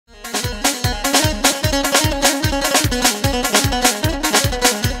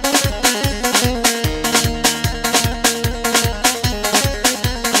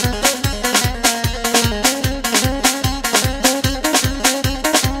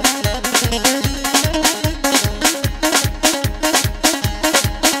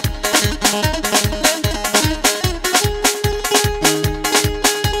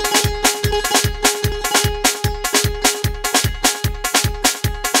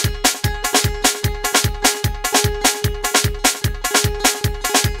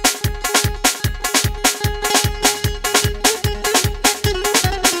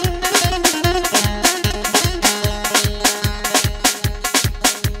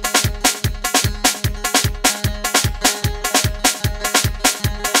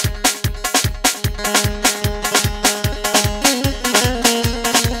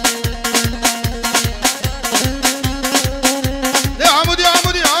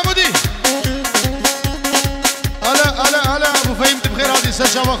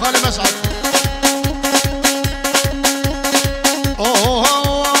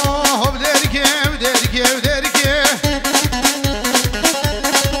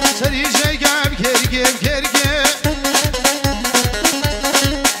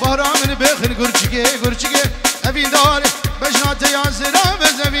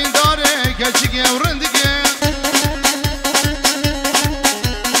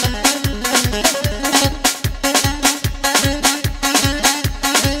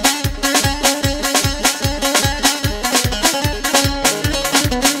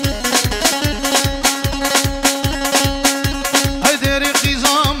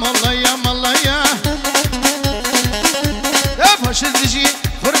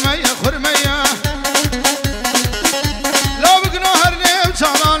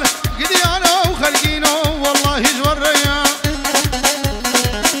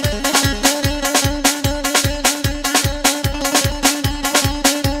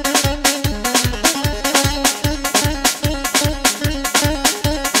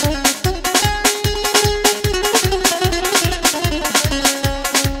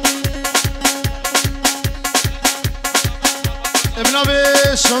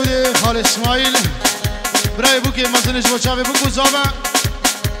ابنابي سعودي خال اسماعيل برای بوکی مزنش و چاوی بوکو زابا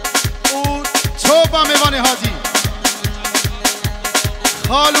و توبا میوانی هاتی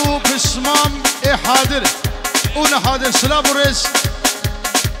خالو بسمام حاضر اون حاضر سلام و رس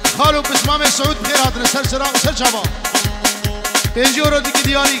خالو بسمام سعود بخیر هاتن سر چابا 5 یورو دیگه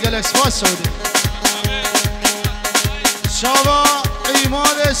دیاری گلکس خواست سعودی شابا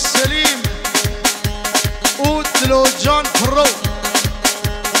ایماد سلیم و دلوجان پرو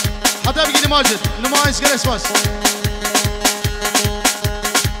حتى بقي ماجد نمايز قال اسباس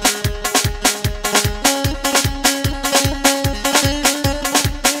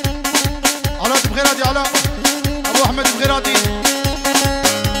علاء بغيراتي علاء ابو احمد بغيراتي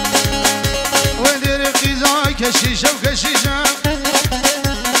وين دير قيزا كشيشه وكشيشه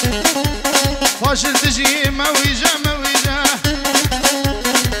فاشل تجي مويجه مويجه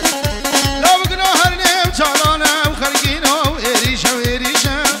لو بقنا هرني وتعلانا وخرقينا وإريشه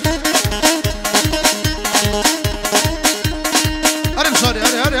وإريشه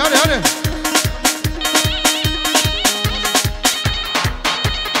هري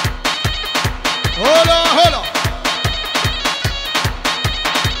هولا هولا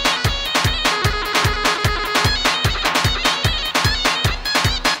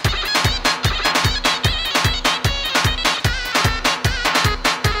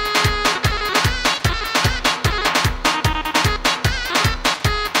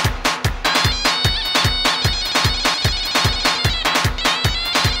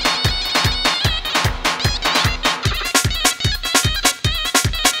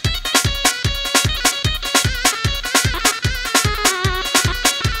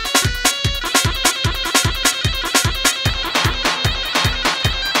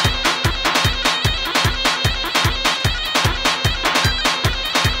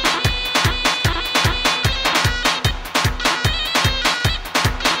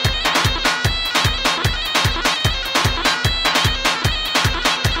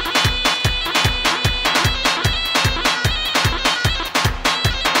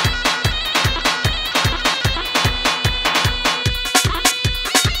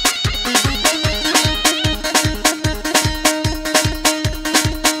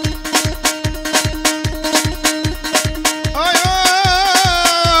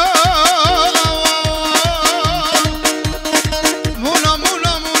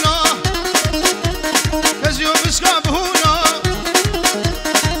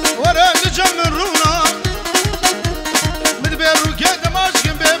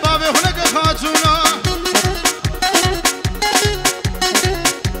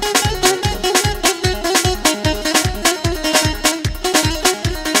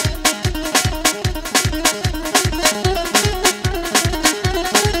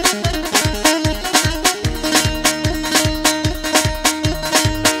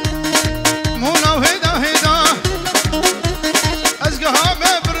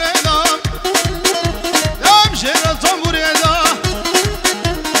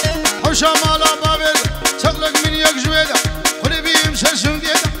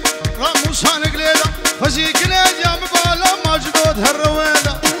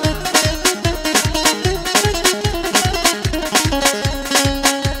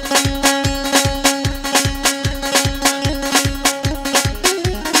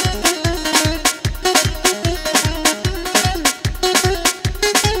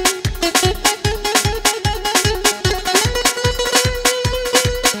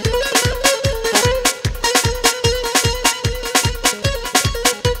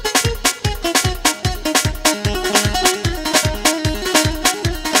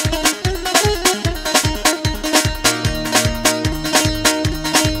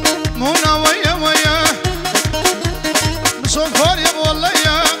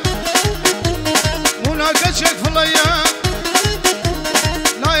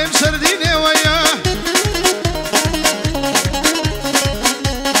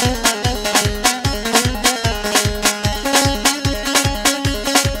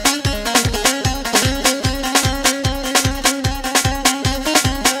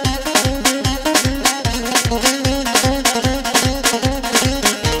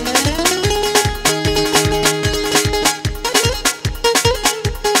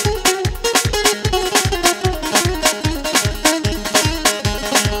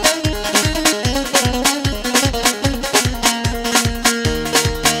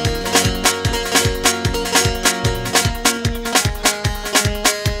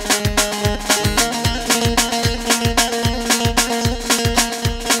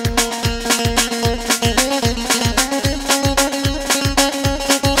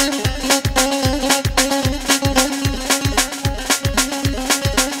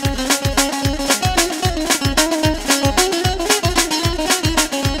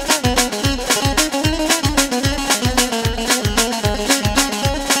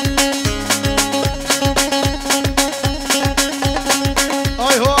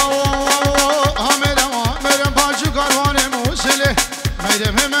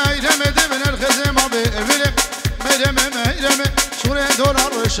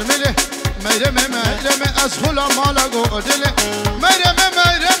شمله ميرمه ميرمه از خلا مالا گودله ميرمه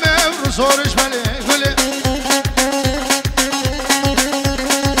ميرمه رسورش بله گله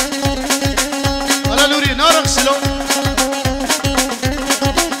على نوري نارق سلو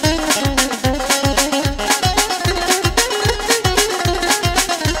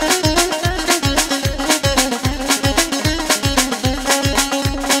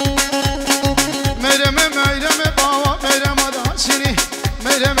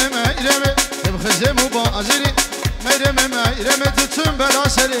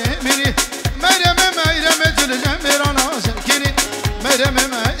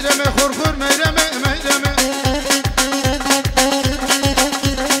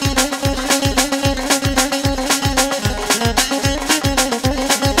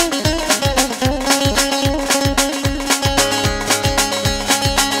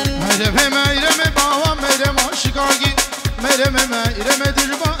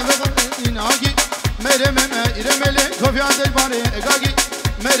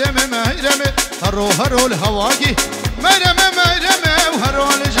هرو الهواقي مرمى مرمى وهرو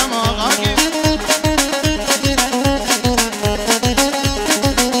الجماغاقي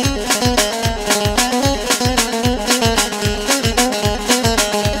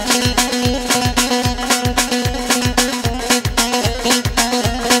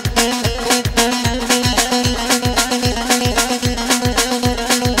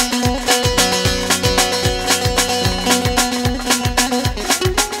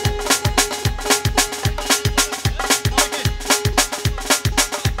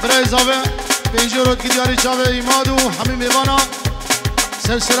شاب إماد وحمي ميوانا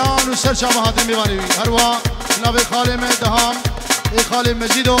سرسران وسر شاب هاتم ميواني هروا نبي خالي دهام خالي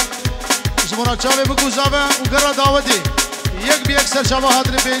مجيدو اسمونا شاب بكو زابا وقرا دعوتي يك بيك سر شاب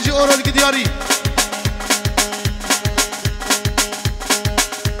هاتم بينجي أورال كدياري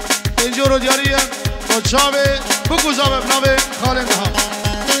بينجي أورال دياري وشاب بكو زابا نبي خالي دهام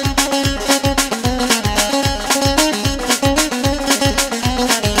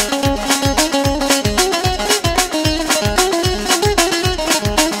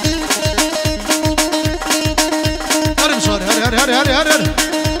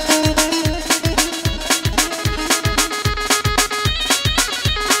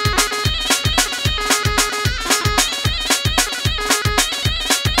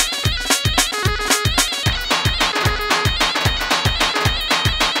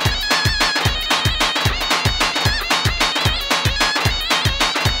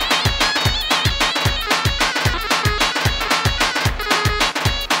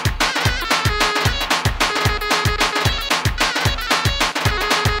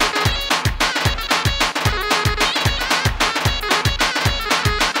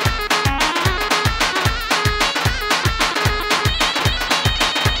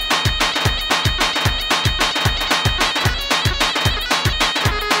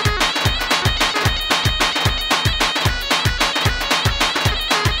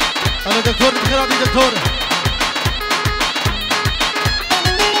دكتور بخيراتي دكتور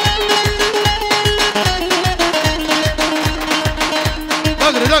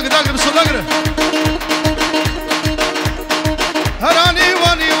داقر بس داقر هراني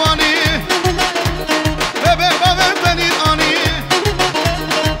واني بابا بني اني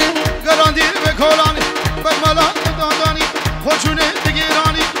قراندي بكولاني بملا داداني خوشوني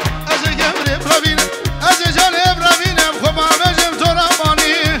تگیرانی از گبر برابینه از جان برابینه خوما بجم تو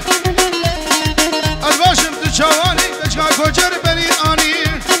رمانی از باشم تو چوانی بچکا کجر بنی آنی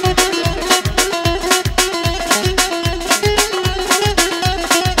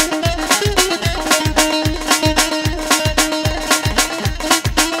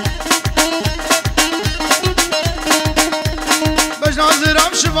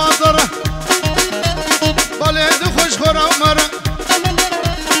بجنازرم شبازره بالید خوش خورم مره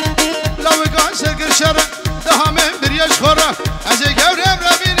لوگان سرگر شره دهامه بریش خوره از گورم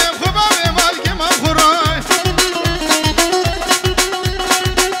ربینم خوبا به مال که من خورای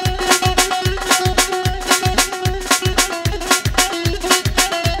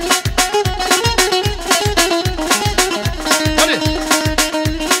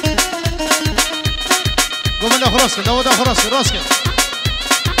گومنده خلاص کن دودا خلاص کن راست کن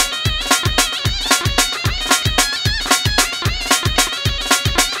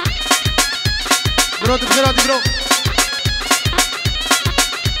برو بخيراتي برو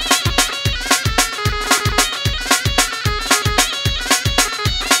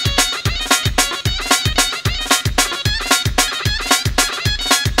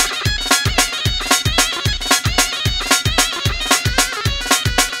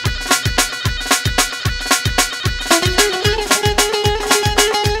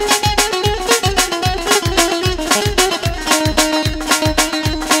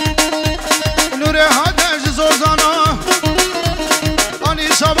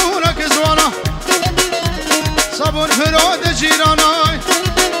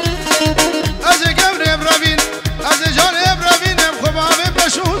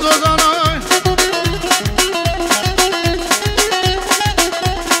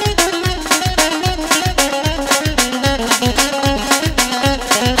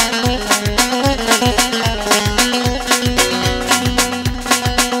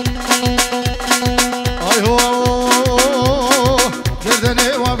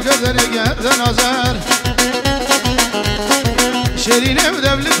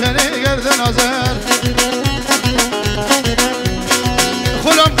ودبلكني قرد نظر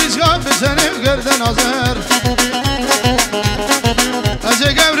خلام قيسقا بسني وقرد نظر أزي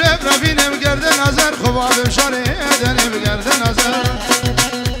قبرب ربيني بقرد نظر خباب بشاري أدني بقرد نظر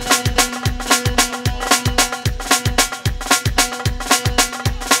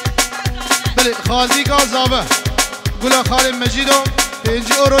بلي خالدي قازابه قولا خالي مجيدو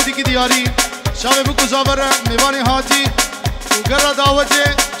پنج اورو دیگه دیاری شب بو گزاور میوانی هاتی و گر دعوت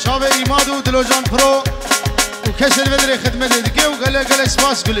شب ایماد و دلوجان پرو و کسل بدر خدمت دیگه و گله گله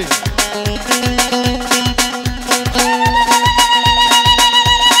سپاس گلی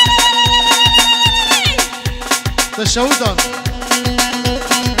تشهودان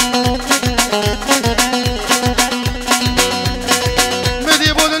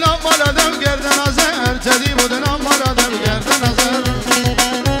مدی بودن مال آدم گردن نظر تدی بودن مال آدم گردن نظر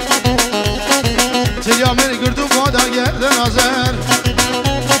تلیا من گردو بادا گردن نظر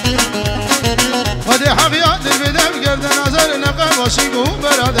خدی حقیقت دل بدم گردن نظر نقل باشی بو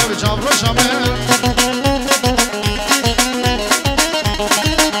براده به چاب رو شامل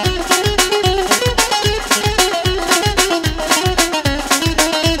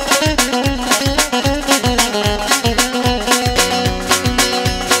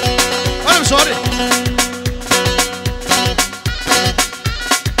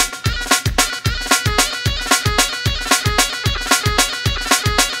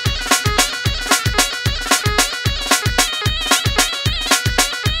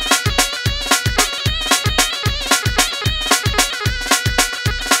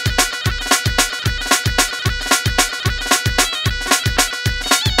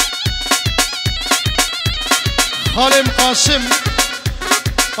خالم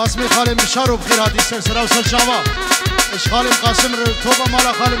قاسمی خالم بشارو بخیر هادی سرسرا و سلشاوا اش خالم قاسم توبا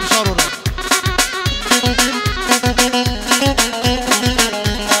مالا خالم بشارو را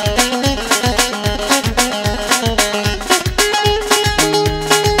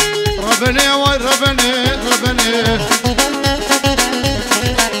ربني وای ربني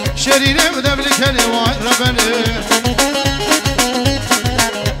شريني ودبلكني وای ربني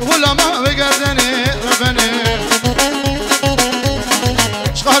ولا ما بقردني ربني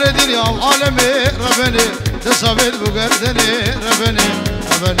شغال دنيا وعالمي ربني تصوير بقردني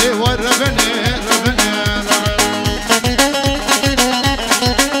ربني وای ربني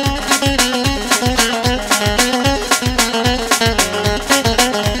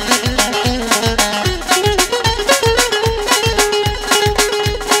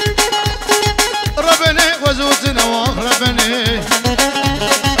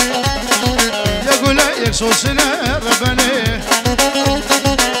سوسنا ربني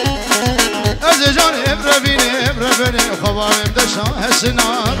أزجان ربني خوارم دشا حسنا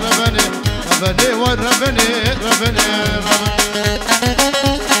ربني وربني ربني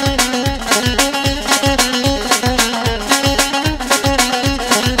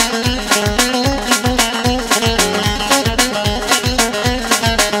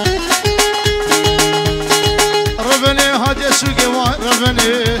هادي سوقي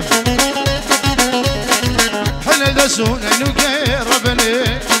وربني سون نوكي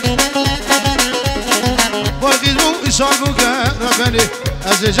ربني وقيزو إشاربوك ربني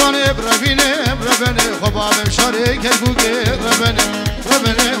أزجاني بربيني خباب مشاري كيفوكي ربني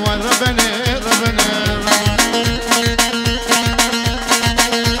وان ربني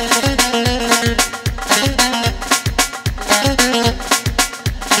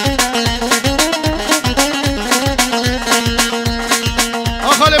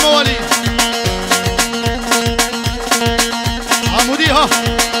أخالي موالي عموديها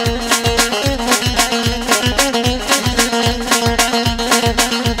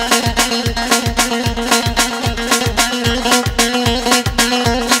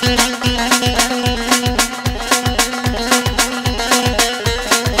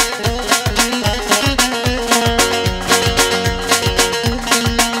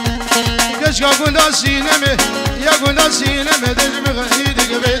كشكا قندا سينمي يا قندا سينمي دجمي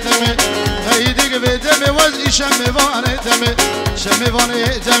غيدك بيتمي وزي شمي فاني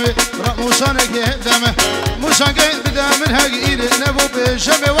موسانك دمي موسانك بدم هاي نبو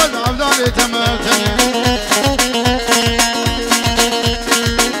بشمي وزي عبدالي تمام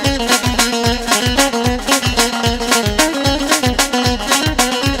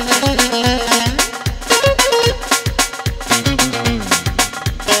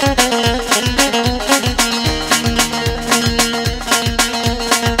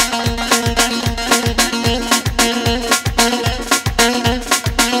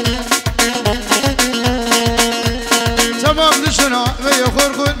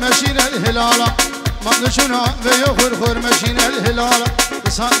مشينا الهلالة ما نشنا ويخور مشينا الهلالة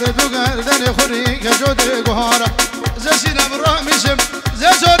صاحب دو گردن خوری که جود گوهارا زسینم را میشم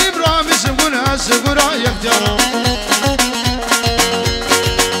زساریم را میشم گونه سگورا یکجارا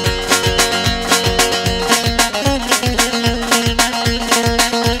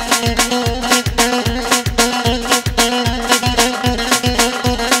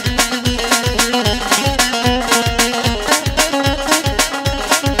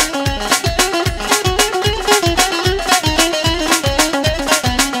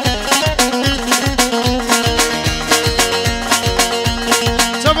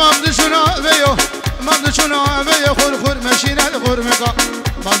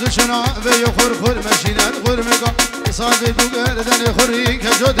شنا به خور خور مشینت خور میگا صاحب دو گردن خوری که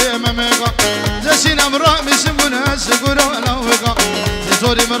جود ممیگا زسینم را میسم گونه سگورا لاوگا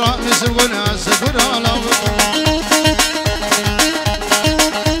زوری مرا میسم گونه سگورا لاوگا